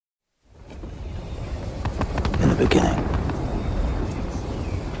beginning,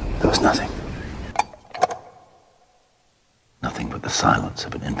 there was nothing. Nothing but the silence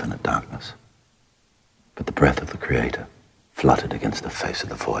of an infinite darkness. But the breath of the Creator fluttered against the face of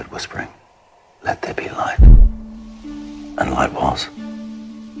the void, whispering, "Let there be light." And light was.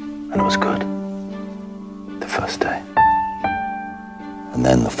 And it was good. The first day. And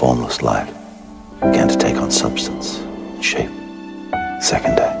then the formless light began to take on substance and shape. The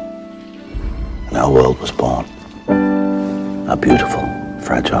second day. And our world was born. Our beautiful,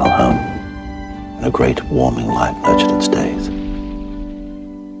 fragile home. And a great warming light nurtured its days.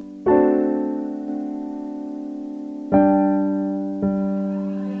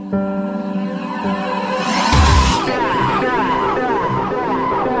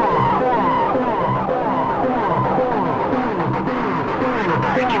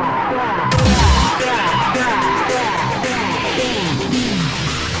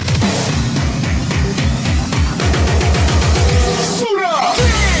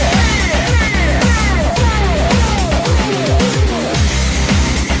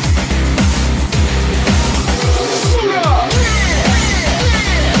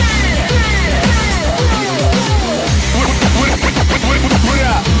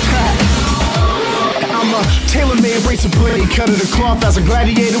 Cut of the cloth as a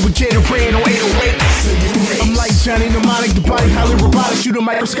gladiator with Gatorade on 808. I'm like Johnny Mnemonic, the body highly robotic, shoot a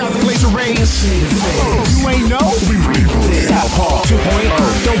microscopic laser rays. You ain't know? We rebooted. Southpaw 2.0.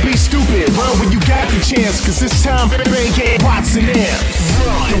 Don't be stupid, run when you got the chance, cause this time Danke, Watson in.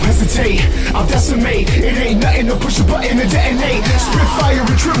 Don't hesitate, I'll decimate. It ain't nothing to push a button to detonate. Spit fire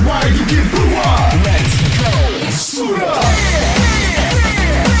and trip wire, you get blew up. Let's go. Suit up.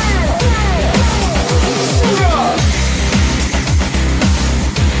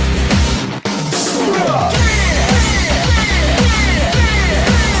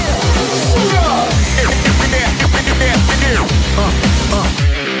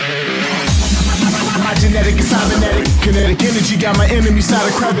 Genetic is cybernetic, kinetic energy got my enemy side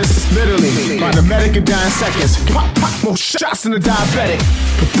of crevice. Literally, by the medic in 9 seconds. Pop, pop, more shots than a diabetic.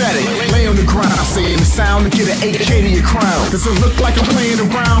 Pathetic, lay on the ground, saying the sound to get an AK to your crown. Does it look like I'm playing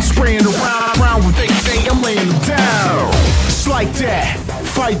around, spraying around with they I'm laying them down. Just like that,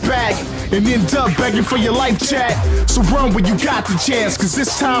 fight back, and end up begging for your life, chat. So run when you got the chance, cause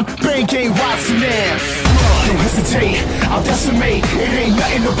this time Danke, Watson in. Don't hesitate, I'll decimate. It ain't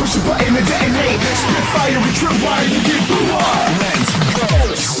nothing to push a button to detonate. Spit fire and trip wire, you get blew up. Let's go.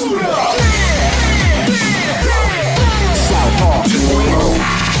 Shoot up. Southpaw 2.0.